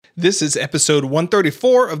This is episode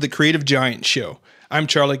 134 of the Creative Giant Show. I'm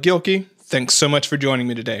Charlie Gilkey. Thanks so much for joining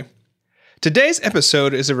me today. Today's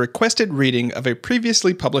episode is a requested reading of a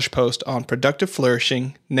previously published post on productive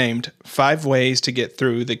flourishing named 5 Ways to Get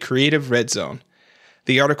Through the Creative Red Zone.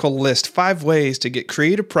 The article lists 5 ways to get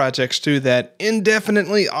creative projects through that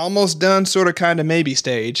indefinitely almost done sort of kind of maybe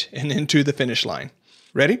stage and into the finish line.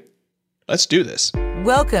 Ready? Let's do this.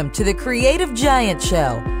 Welcome to the Creative Giant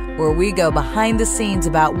Show, where we go behind the scenes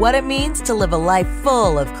about what it means to live a life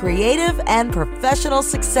full of creative and professional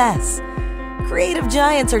success. Creative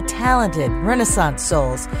giants are talented, Renaissance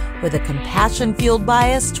souls with a compassion-fueled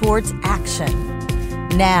bias towards action.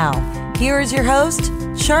 Now, here is your host,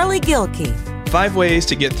 Charlie Gilkey. 5 ways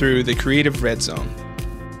to get through the creative red zone.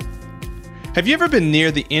 Have you ever been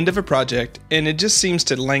near the end of a project and it just seems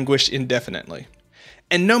to languish indefinitely?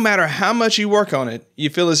 And no matter how much you work on it, you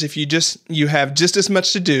feel as if you have just as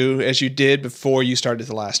much to do as you did before you started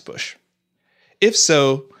the last push. If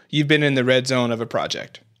so, you've been in the red zone of a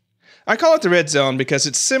project. I call it the red zone because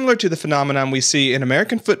it's similar to the phenomenon we see in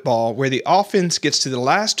American football where the offense gets to the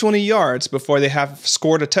last 20 yards before they have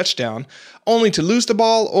scored a touchdown, only to lose the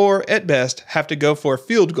ball or, at best, have to go for a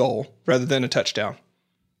field goal rather than a touchdown.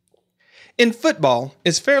 In football,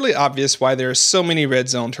 it's fairly obvious why there are so many red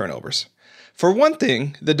zone turnovers. For one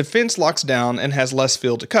thing, the defense locks down and has less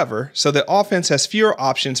field to cover, so the offense has fewer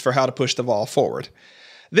options for how to push the ball forward.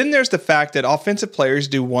 Then there's the fact that offensive players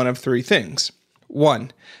do one of 3 things.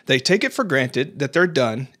 1, they take it for granted that they're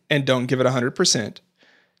done and don't give it 100%.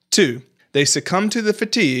 2, they succumb to the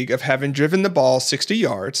fatigue of having driven the ball 60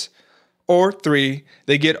 yards. Or 3,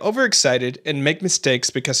 they get overexcited and make mistakes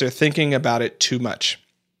because they're thinking about it too much.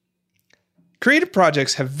 Creative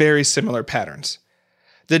projects have very similar patterns.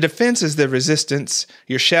 The defense is the resistance,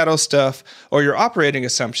 your shadow stuff, or your operating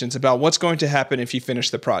assumptions about what's going to happen if you finish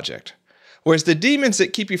the project. Whereas the demons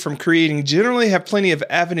that keep you from creating generally have plenty of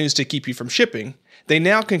avenues to keep you from shipping, they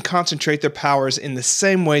now can concentrate their powers in the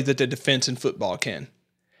same way that the defense in football can.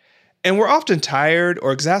 And we're often tired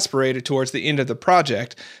or exasperated towards the end of the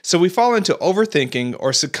project, so we fall into overthinking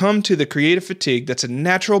or succumb to the creative fatigue that's a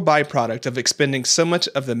natural byproduct of expending so much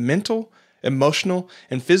of the mental, emotional,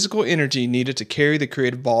 and physical energy needed to carry the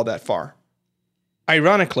creative ball that far.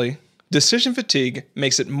 Ironically, decision fatigue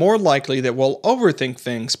makes it more likely that we'll overthink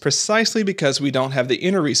things precisely because we don't have the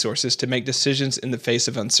inner resources to make decisions in the face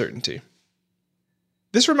of uncertainty.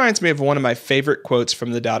 This reminds me of one of my favorite quotes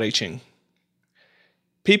from the Tao Te Ching.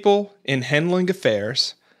 People, in handling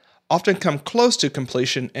affairs, often come close to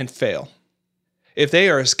completion and fail. If they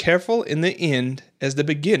are as careful in the end as the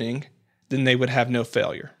beginning, then they would have no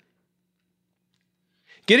failure.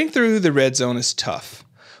 Getting through the red zone is tough.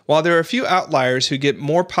 While there are a few outliers who get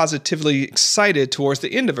more positively excited towards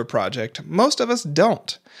the end of a project, most of us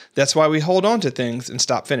don't. That's why we hold on to things and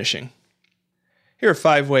stop finishing. Here are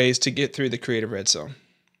 5 ways to get through the creative red zone.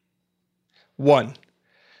 1.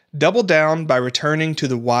 Double down by returning to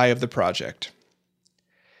the why of the project.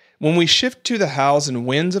 When we shift to the hows and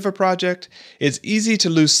whens of a project, it's easy to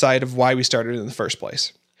lose sight of why we started in the first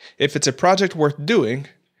place. If it's a project worth doing,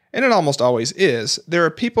 and it almost always is, there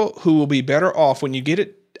are people who will be better off when you get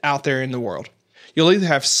it out there in the world. You'll either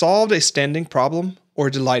have solved a standing problem or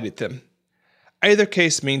delighted them. Either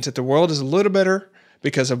case means that the world is a little better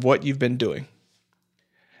because of what you've been doing.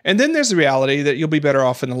 And then there's the reality that you'll be better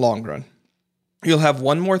off in the long run. You'll have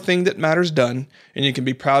one more thing that matters done, and you can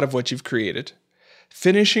be proud of what you've created.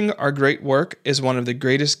 Finishing our great work is one of the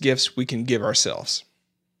greatest gifts we can give ourselves.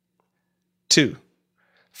 2.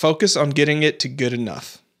 Focus on getting it to good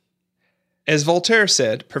enough. As Voltaire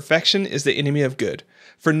said, perfection is the enemy of good,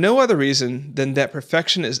 for no other reason than that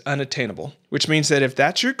perfection is unattainable, which means that if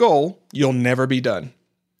that's your goal, you'll never be done.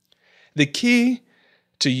 The key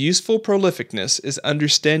to useful prolificness is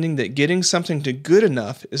understanding that getting something to good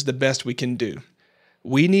enough is the best we can do.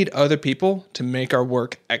 We need other people to make our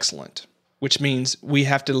work excellent, which means we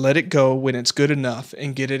have to let it go when it's good enough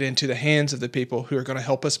and get it into the hands of the people who are going to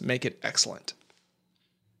help us make it excellent.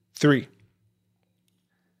 3.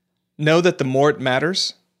 Know that the more it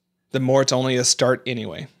matters, the more it's only a start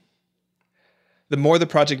anyway. The more the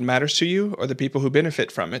project matters to you or the people who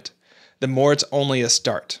benefit from it, the more it's only a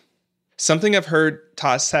start. Something I've heard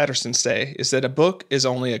Todd Satterson say is that a book is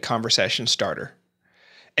only a conversation starter.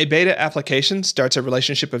 A beta application starts a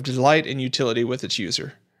relationship of delight and utility with its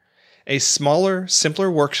user. A smaller, simpler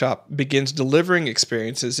workshop begins delivering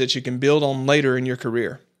experiences that you can build on later in your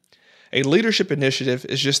career. A leadership initiative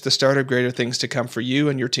is just the start of greater things to come for you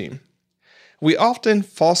and your team. We often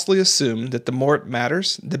falsely assume that the more it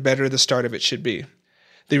matters, the better the start of it should be.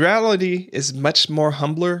 The reality is much more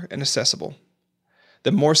humbler and accessible.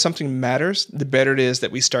 The more something matters, the better it is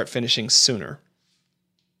that we start finishing sooner.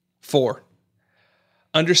 4.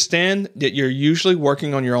 Understand that you're usually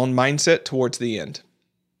working on your own mindset towards the end.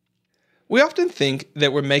 We often think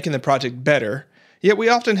that we're making the project better, yet we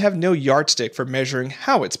often have no yardstick for measuring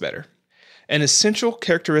how it's better. An essential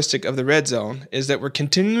characteristic of the red zone is that we're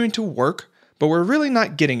continuing to work, but we're really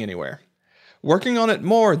not getting anywhere. Working on it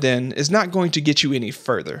more, then, is not going to get you any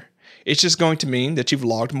further. It's just going to mean that you've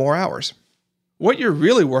logged more hours. What you're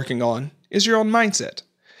really working on is your own mindset.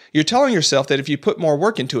 You're telling yourself that if you put more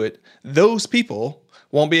work into it, those people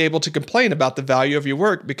won't be able to complain about the value of your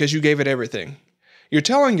work because you gave it everything. You're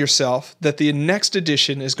telling yourself that the next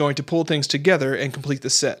edition is going to pull things together and complete the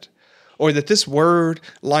set. Or that this word,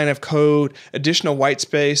 line of code, additional white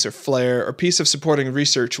space or flare, or piece of supporting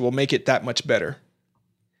research will make it that much better.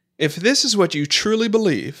 If this is what you truly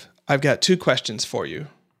believe, I've got 2 questions for you.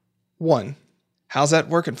 1, how's that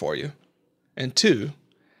working for you? And 2,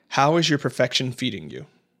 how is your perfection feeding you?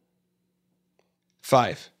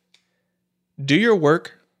 5, do your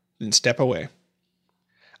work, then step away.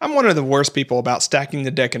 I'm one of the worst people about stacking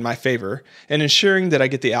the deck in my favor and ensuring that I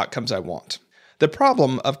get the outcomes I want. The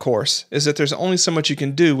problem, of course, is that there's only so much you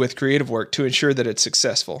can do with creative work to ensure that it's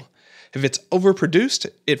successful. If it's overproduced,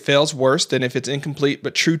 it fails worse than if it's incomplete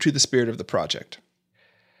but true to the spirit of the project.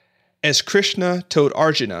 As Krishna told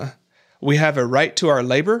Arjuna, we have a right to our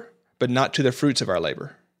labor, but not to the fruits of our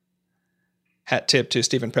labor. Hat tip to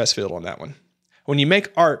Stephen Pressfield on that one. When you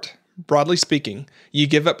make art, broadly speaking, you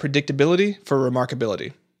give up predictability for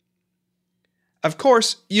remarkability. Of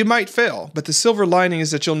course, you might fail, but the silver lining is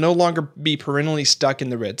that you'll no longer be perennially stuck in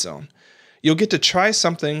the red zone. You'll get to try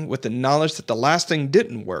something with the knowledge that the last thing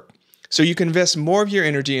didn't work, so you can invest more of your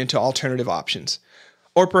energy into alternative options.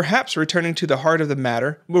 Or perhaps returning to the heart of the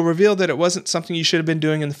matter will reveal that it wasn't something you should have been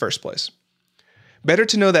doing in the first place. Better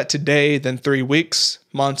to know that today than 3 weeks,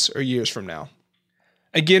 months, or years from now.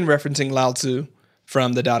 Again, referencing Lao Tzu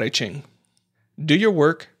from the Tao Te Ching. Do your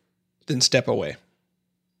work, then step away.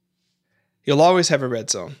 You'll always have a red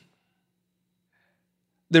zone.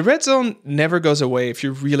 The red zone never goes away if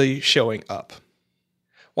you're really showing up.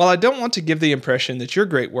 While I don't want to give the impression that your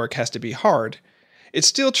great work has to be hard, it's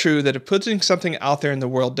still true that if putting something out there in the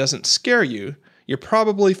world doesn't scare you, you're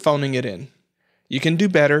probably phoning it in. You can do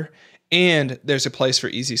better, and there's a place for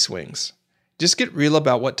easy swings. Just get real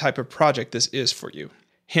about what type of project this is for you.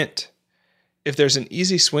 Hint, if there's an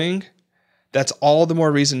easy swing, that's all the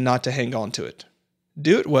more reason not to hang on to it.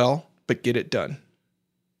 Do it well, but get it done.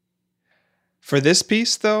 For this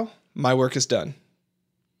piece, though, my work is done.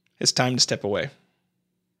 It's time to step away.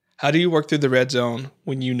 How do you work through the red zone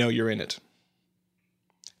when you know you're in it?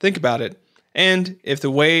 Think about it, and if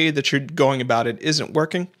the way that you're going about it isn't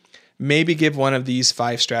working, maybe give one of these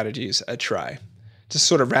 5 strategies a try. To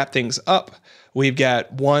sort of wrap things up, we've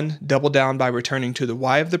got 1, double down by returning to the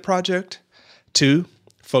why of the project. 2,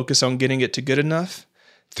 focus on getting it to good enough.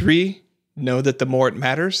 3, know that the more it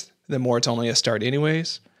matters, the more it's only a start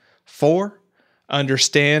anyways. 4,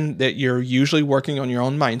 understand that you're usually working on your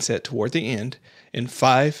own mindset toward the end. And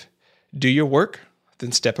 5, do your work,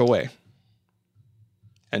 then step away.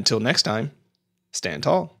 Until next time, stand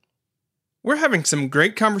tall. We're having some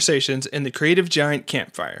great conversations in the Creative Giant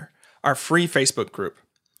Campfire, our free Facebook group.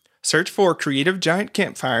 Search for Creative Giant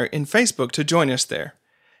Campfire in Facebook to join us there.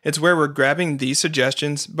 It's where we're grabbing these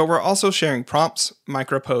suggestions, but we're also sharing prompts,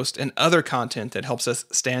 microposts, and other content that helps us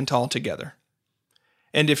stand tall together.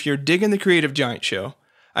 And if you're digging the Creative Giant Show,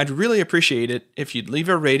 I'd really appreciate it if you'd leave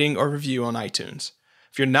a rating or review on iTunes.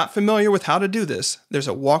 If you're not familiar with how to do this, there's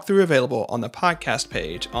a walkthrough available on the podcast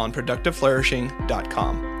page on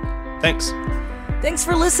productiveflourishing.com. Thanks. Thanks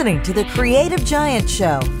for listening to the Creative Giant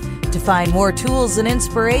Show. To find more tools and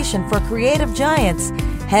inspiration for creative giants,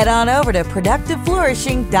 head on over to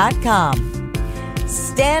productiveflourishing.com.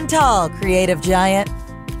 Stand tall, Creative Giant.